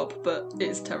the job, but it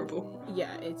is terrible.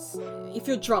 Yeah, it's... If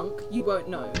you're drunk, you won't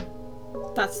know.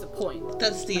 That's the point.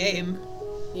 That's the aim.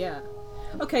 Yeah.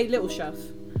 Okay, Little Chef.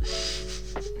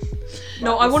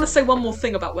 No, I want to say one more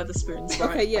thing about Wetherspoons, right?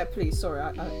 Okay, yeah, please. Sorry,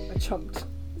 I jumped.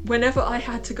 Whenever I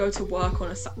had to go to work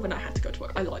when I had to go to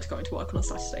work, I liked going to work on a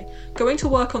Saturday. Going to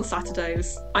work on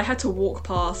Saturdays, I had to walk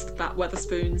past that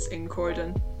Wetherspoons in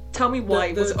Croydon. Tell me why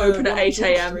it was open at one on 8 George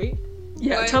a.m. Street?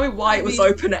 Yeah, Why- tell me why it was I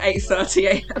mean- open at 8:30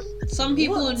 a.m. Some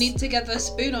people What? need to get their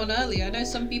spoon on early. I know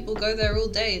some people go there all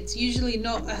day. It's usually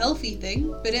not a healthy thing,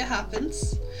 but it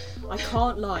happens. I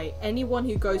can't lie. Anyone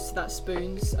who goes to that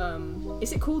Spoons,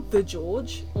 is it called the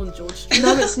George on George Street?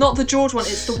 No, it's not the George one.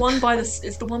 It's the one by the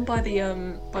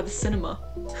cinema.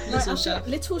 Little Chef.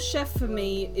 Little Chef for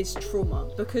me is trauma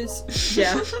because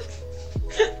Yeah.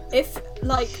 if,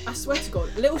 like, I swear to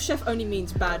God, Little Chef only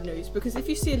means bad news because if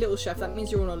you see a Little Chef, that means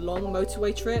you're on a long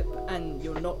motorway trip and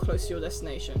you're not close to your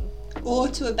destination. Or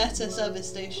to a better service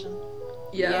station.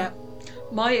 Yeah.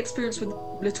 My experience with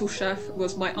Little Chef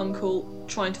was my uncle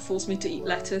trying to force me to eat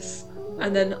lettuce,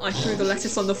 and then I threw the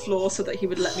lettuce on the floor so that he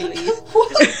would let me leave.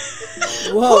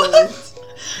 Whoa.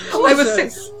 I was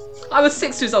Jesus. 6. I was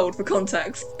 6 years old, for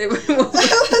context. It was. I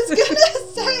was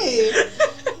gonna say!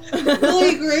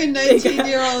 Fully grown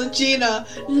 19-year-old Gina.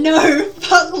 No,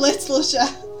 fuck Little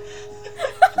Chef.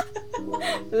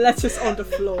 Lettuce on the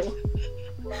floor.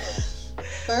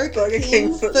 Burger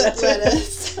King foot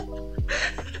lettuce.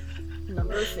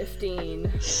 Number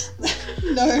 15.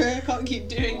 No, I can't keep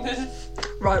doing this.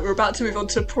 Right, we're about to move on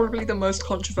to probably the most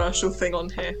controversial thing on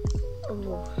here.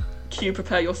 Oh. Q,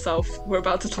 prepare yourself. We're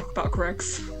about to talk about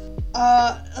Greg's.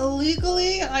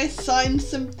 Illegally, I signed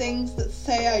some things that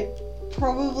say I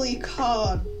probably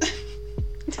can't.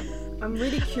 I'm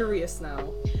really curious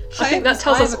now. I think that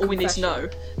tells I us have a all we need to know.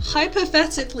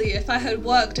 Hypothetically, if I had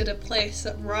worked at a place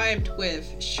that rhymed with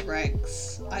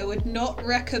Shrek's, I would not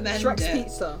recommend Shrek's it.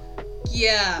 Pizza.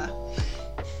 Yeah.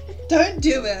 Don't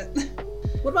do it.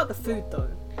 What about the food though?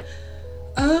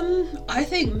 I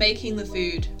think making the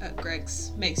food at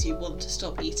Greg's makes you want to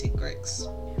stop eating Greg's.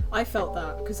 I felt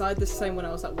that because I had the same when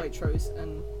I was at Waitrose,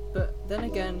 but then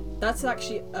again, that's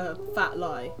actually a fat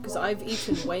lie because I've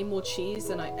eaten way more cheese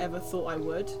than I ever thought I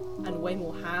would, and way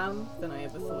more ham than I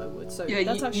ever thought I would. So Yeah,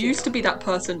 that's you actually used to be that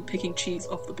person picking cheese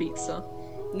off the pizza.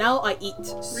 Now I eat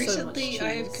so much Recently, cheese. I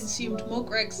have consumed more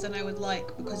Greg's than I would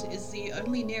like because it is the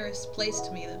only nearest place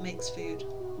to me that makes food.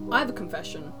 I have a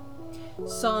confession.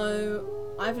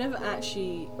 So I've never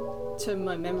actually, to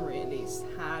my memory at least,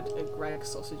 had a Greg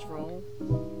sausage roll.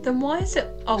 Then why is it...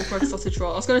 Oh, Greg's sausage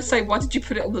roll. I was going to say, why did you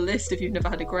put it on the list if you've never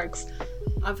had a Greg's?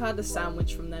 I've had a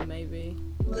sandwich from there maybe.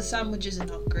 The sandwiches are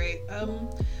not great.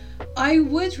 I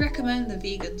would recommend the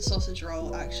vegan sausage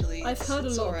roll, actually. I've heard a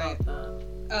It's lot alright. about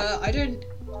that. I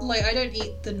don't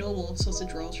eat the normal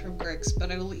sausage rolls from Greg's,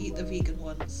 but I will eat the vegan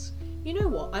ones. You know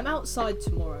what? I'm outside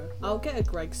tomorrow. I'll get a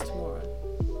Greg's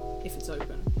tomorrow. If it's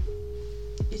open.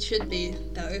 It should be.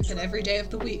 They're open every day of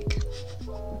the week.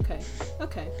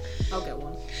 Okay. I'll get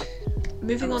one.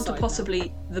 Moving I'm on to excited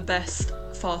possibly the best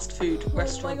fast food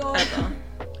restaurant God. ever.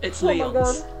 It's Oh my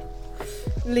Leon's.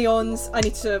 Leon's.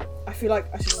 I feel like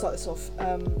I should start this off.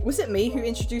 Was it me who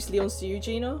introduced Leon's to you,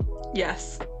 Gina?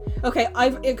 Yes. Okay,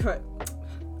 I've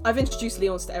introduced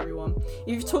Leon's to everyone.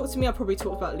 If you've talked to me, I've probably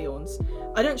talked about Leon's.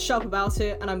 I don't shut up about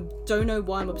it, and I don't know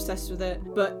why I'm obsessed with it,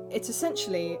 but it's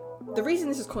essentially... The reason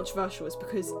this is controversial is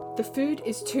because the food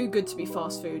is too good to be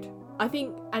fast food. I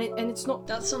think, and it's not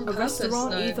That's on a purpose,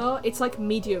 restaurant though. either. It's like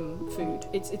medium food.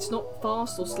 It's not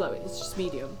fast or slow. It's just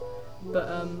medium. But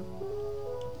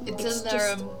It's It's in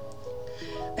their just-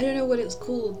 I don't know what it's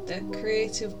called. Their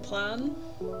creative plan.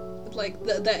 Like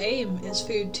the aim is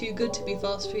food too good to be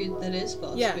fast food that is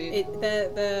fast yeah, food.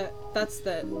 that's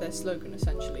their slogan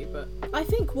essentially. But I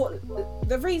think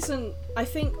the reason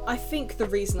the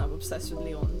reason I'm obsessed with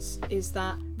Leon's is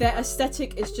that their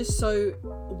aesthetic is just so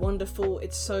wonderful.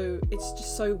 It's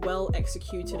just so well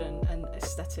executed and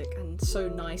aesthetic and so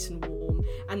nice and warm,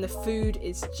 and the food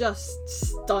is just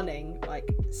stunning, like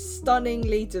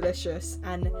stunningly delicious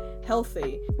and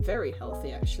healthy, very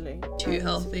healthy actually. Too And-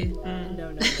 healthy.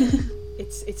 No.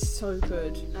 It's so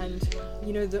good, and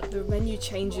you know the menu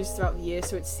changes throughout the year,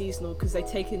 so it's seasonal because they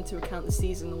take into account the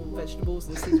seasonal vegetables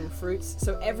and seasonal fruits.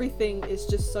 So everything is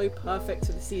just so perfect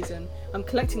to the season. I'm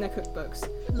collecting their cookbooks.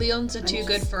 Leon's are too just-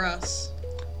 good for us.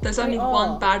 There's only They are.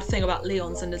 one bad thing about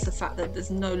Leon's, and it's the fact that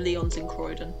there's no Leon's in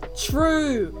Croydon.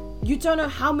 True. You don't know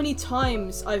how many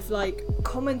times I've like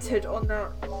commented on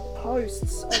their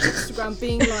posts on Instagram,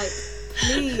 being like,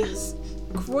 please.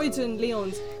 Croydon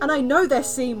Leon's, and I know they're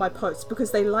seeing my posts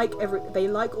because they like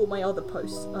all my other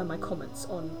posts and my comments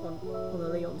on the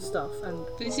Leon stuff, and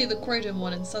They see the Croydon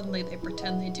one and suddenly they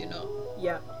pretend they do not.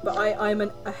 yeah, but I'm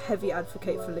a heavy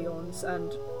advocate for Leon's,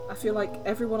 and I feel like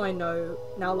everyone I know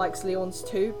now likes Leon's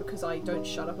too because I don't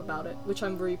shut up about it, which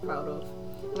I'm very proud of,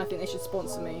 and I think they should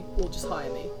sponsor me or just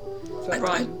hire me.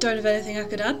 I don't have anything I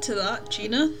could add to that,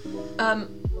 Gina.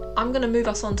 I'm going to move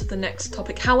us on to the next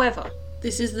topic. However,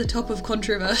 This is the top of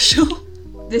controversial.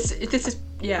 this is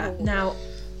now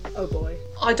Oh boy.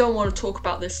 I don't want to talk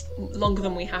about this longer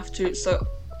than we have to, so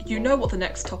you know what the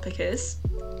next topic is.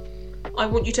 I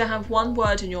want you to have one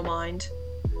word in your mind.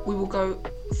 We will go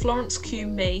Florence, cue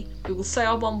me. We will say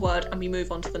our one word and we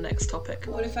move on to the next topic.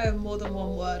 What if I have more than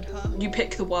one word, huh? You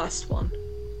pick the worst one.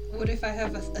 What if I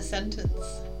have a sentence?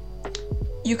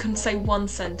 You can say one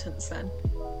sentence then.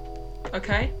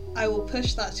 Okay? I will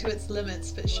push that to its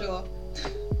limits, but sure.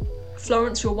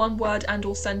 Florence, your one word and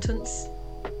or sentence.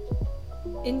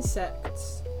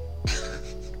 Insects.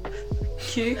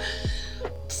 Q.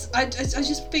 I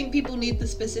just think people need the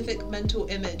specific mental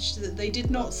image that they did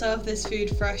not serve this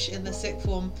food fresh in the sick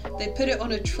form. They put it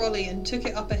on a trolley and took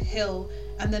it up a hill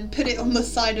and then put it on the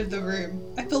side of the room.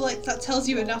 I feel like that tells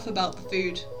you enough about the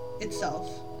food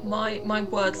itself. My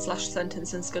word /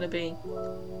 sentence is going to be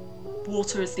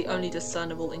water is the only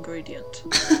discernible ingredient.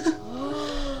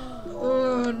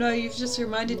 Oh no, you've just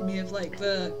reminded me of like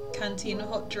the canteen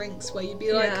hot drinks where you'd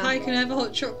be like, Yeah. hi, can I have a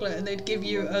hot chocolate? And they'd give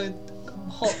you a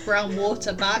hot brown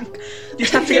water back. You'd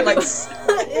have to get like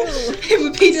It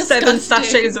would be disgusting. 7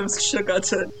 sachets of sugar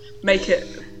to make it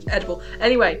edible.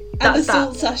 Anyway, And the that's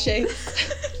salt that.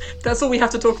 sachets. That's all we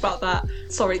have to talk about that.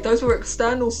 Sorry, those were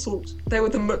external salt. They were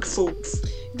the muck salts.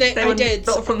 They I were did.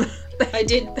 not from the... I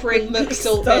did bring milk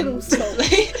salt External in. salt.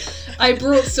 I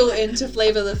brought salt in to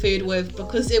flavour the food with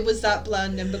because it was that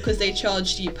bland and because they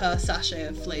charged you per sachet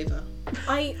of flavour.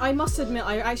 I must admit,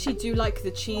 I actually do like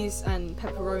the cheese and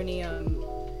pepperoni.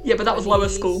 Yeah, but that was lower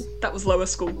school. That was lower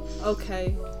school.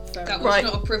 Okay, fair That enough. was Right.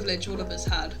 not a privilege all of us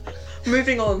had.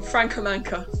 Moving on, Franco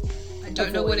Manca. I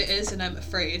don't know what it is and I'm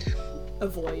afraid.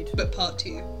 Avoid. But part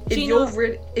 2.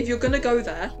 If you're gonna go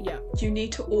there, Yeah. you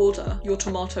need to order your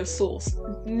tomato sauce.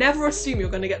 Never assume you're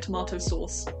gonna get tomato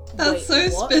sauce. That's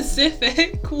Wait, so what?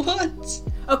 specific. What?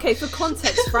 Okay, for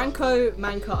context, Franco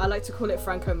Manca, I like to call it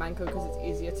Franco Manco because it's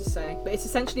easier to say. But it's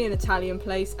essentially an Italian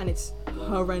place and it's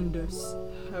horrendous.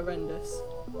 Horrendous.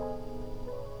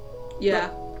 Yeah.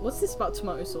 What's this about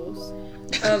tomato sauce?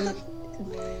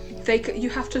 You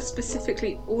have to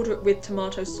specifically order it with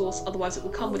tomato sauce, otherwise it will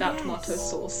come without tomato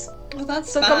sauce. Well,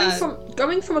 that's So bad.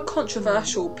 going from a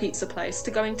controversial pizza place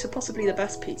to going to possibly the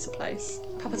best pizza place,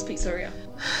 Papa's Pizzeria.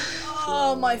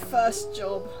 Oh, my first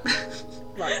job.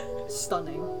 Right,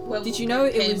 stunning. Well, Did you know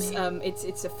it came was here.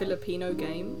 it's a Filipino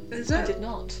game? Is I it? did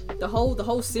not. The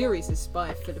whole series is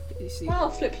by Philippines. Wow,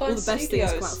 Flip All Line the best Studios.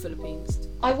 things come out of Philippines.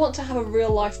 I want to have a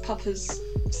real life Papa's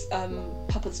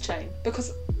chain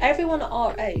because everyone at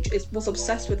our age was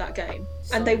obsessed with that game,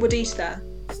 and they would eat there.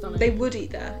 Stunning. They would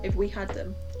eat there if we had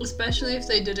them. Especially if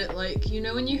they did it like, you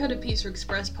know when you had a Pizza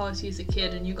Express party as a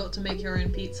kid and you got to make your own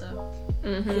pizza?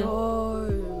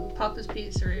 Yo. Papa's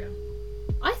Pizzeria.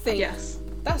 I think Yes.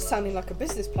 that's sounding like a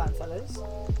business plan, fellas.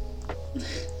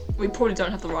 We probably don't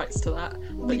have the rights to that.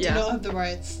 But We do yeah. not have the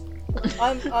rights.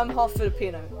 I'm half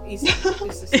Filipino. Easy.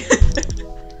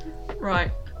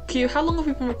 Right. Q, how long have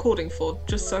we been recording for?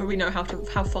 Just so we know how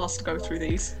fast to go through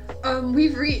these.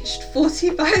 We've reached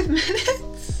 45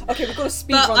 minutes. Okay, we've got to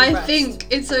speed But run the I rest. think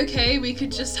it's okay, we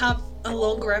could just have a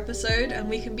longer episode and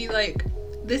we can be like,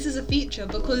 this is a feature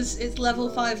because it's level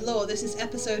 5 lore, this is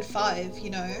episode 5, you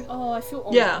know? Oh, I feel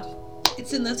honored. Yeah.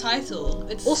 It's in the title.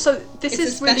 It's Also, this It's a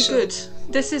is really special. good.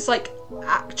 This is like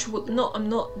actual. I'm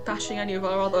not bashing any of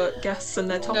our other guests and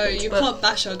their No, topics. you but, can't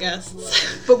bash our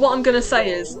guests. but what I'm gonna say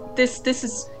is this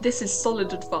is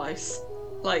solid advice.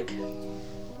 Like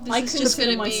I This is just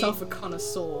consider gonna myself a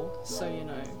connoisseur, so you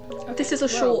know. this is a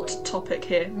short topic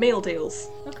here. Meal deals.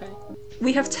 Okay.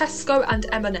 We have Tesco and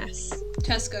M&S.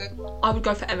 Tesco. I would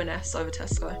go for M&S over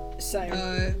Tesco. Same.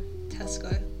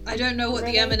 Tesco. I don't know what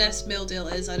Really? the M&S meal deal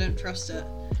is, I don't trust it.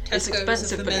 It's Tesco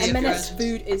expensive, is a but it's familiar M&S brand.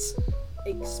 food is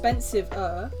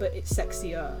expensive-er, but it's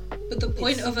sexier. But the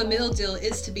point It's- of a meal deal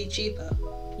is to be cheaper.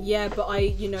 Yeah, but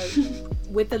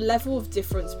with the level of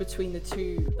difference between the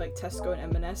two, like Tesco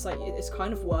and M&S, like it's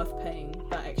kind of worth paying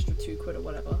that extra £2 or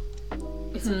whatever.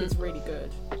 It's really good.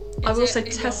 I Is will it say in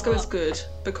your Tesco is heart? good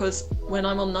because when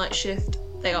I'm on night shift,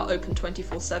 they are open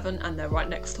 24/7 and they're right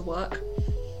next to work.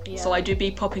 Yeah. So I do be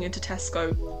popping into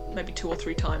Tesco maybe 2 or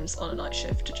 3 times on a night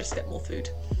shift to just get more food.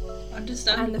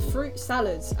 Understandable. And the fruit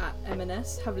salads at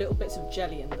M&S have little bits of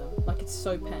jelly in them. Like it's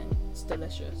so pen. It's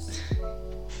delicious.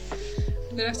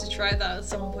 I'm gonna have to try that at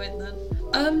some point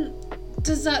then.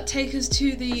 Does that take us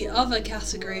to the other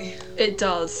category? It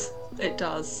does. It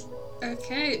does.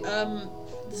 Okay,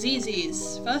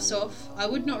 ZZ's. First off, I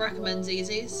would not recommend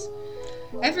ZZ's.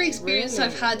 Every experience Really?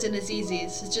 I've had in a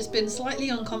ZZ's has just been slightly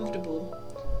uncomfortable.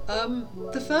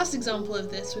 The first example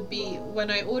of this would be when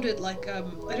I ordered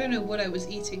I don't know what I was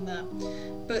eating there,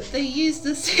 but they used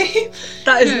the same.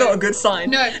 That is No. not a good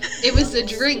sign. No, it was the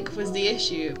drink was the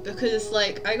issue because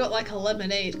I got a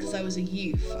lemonade because I was a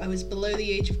youth. I was below the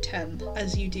age of 10,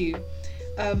 as you do.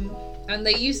 And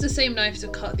they used the same knife to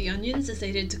cut the onions as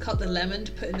they did to cut the lemon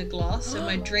to put in the glass, so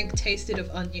my drink tasted of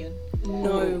onion.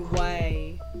 No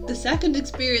way. The second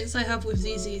experience I have with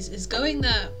ZZ's is going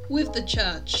there with the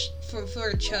church for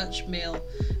a church meal,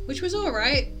 which was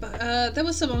alright, but there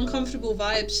were some uncomfortable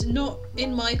vibes, not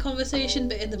in my conversation,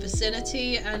 but in the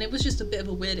vicinity, and it was just a bit of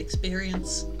a weird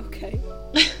experience. Okay.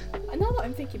 And now that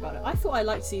I'm thinking about it, I thought I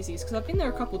liked ZZ's because I've been there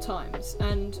a couple times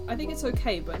and I think it's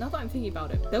okay, but now that I'm thinking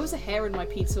about it, there was a hair in my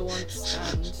pizza once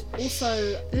and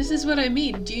also, This is what I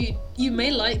mean. You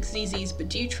may like ZZ's, but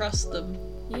do you trust them?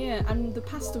 yeah, and the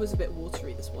pasta was a bit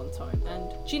watery this one time.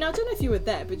 And Gina, I don't know if you were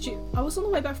there, but I was on the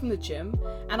way back from the gym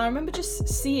and I remember just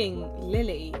seeing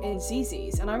Lily in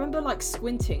ZZ's and I remember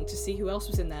squinting to see who else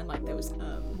was in there and there was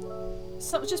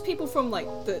just people from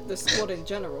the squad in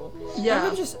general. Yeah. I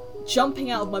remember just jumping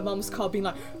out of my mum's car being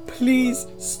like, please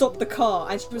stop the car,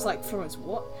 and she was like, Florence,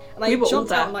 what? And I We were all jumped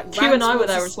there. out and like Q ran and I were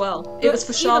towards there this- as well. It But was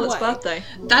for either Charlotte's way- birthday.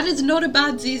 That is not a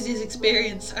bad ZZ's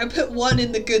experience. I put 1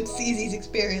 in the good ZZ's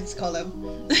experience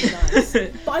column. Nice.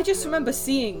 But I just remember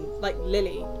seeing like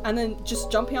Lily and then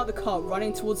just jumping out the car,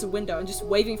 running towards the window and just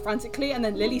waving frantically, and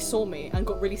then Lily saw me and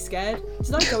got really scared.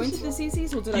 Did I go into the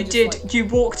ZZ's or did I You just did. like... You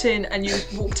walked in and you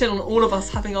walked in on all of us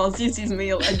having our Zuzu's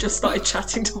meal and just started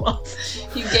chatting to us.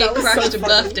 You That gate was crashed so a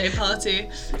funny. birthday party.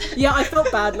 Yeah, I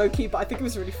felt bad low-key, but I think it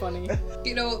was really funny.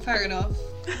 You know what, fair enough.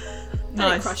 I didn't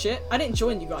Nice. crash it. I didn't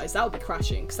join you guys. That would be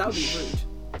crashing, because that would be rude.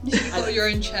 You should have got your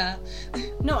own chair.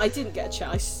 No, I didn't get a chair.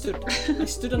 I stood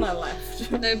and I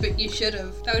left. No, but you should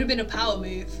have. That would have been a power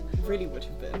move. Really would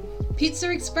have been.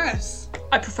 Pizza Express.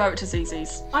 I prefer it to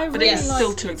ZZ's. I But really it's like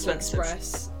still too Pizza expensive.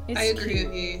 Express. It's I agree cute.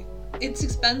 with you. It's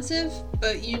expensive,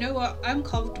 but you know what? I'm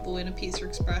comfortable in a Pizza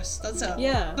Express. That's a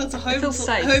Yeah. That's a feels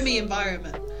safe. homey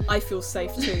environment. I feel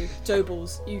safe too.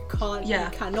 Doughballs. You Yeah.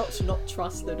 cannot not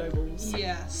trust the doughballs.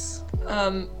 Yes.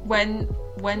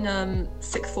 When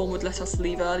sixth form would let us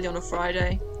leave early on a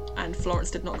Friday, and Florence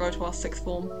did not go to our sixth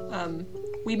form,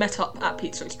 we met up at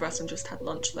Pizza Express and just had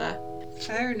lunch there.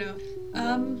 Fair enough.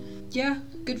 Yeah,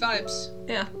 good vibes.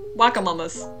 Yeah,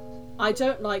 Wagamamas. I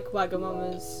don't like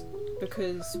Wagamamas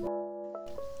because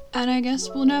And I guess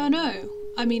we'll never know.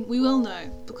 I mean, we will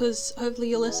know, because hopefully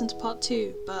you'll listen to part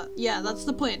 2. But yeah, that's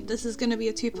the point. This is going to be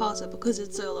a 2-parter because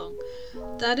it's so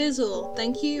long. That is all.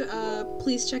 Thank you.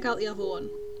 Please check out the other one.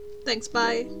 Thanks,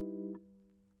 bye.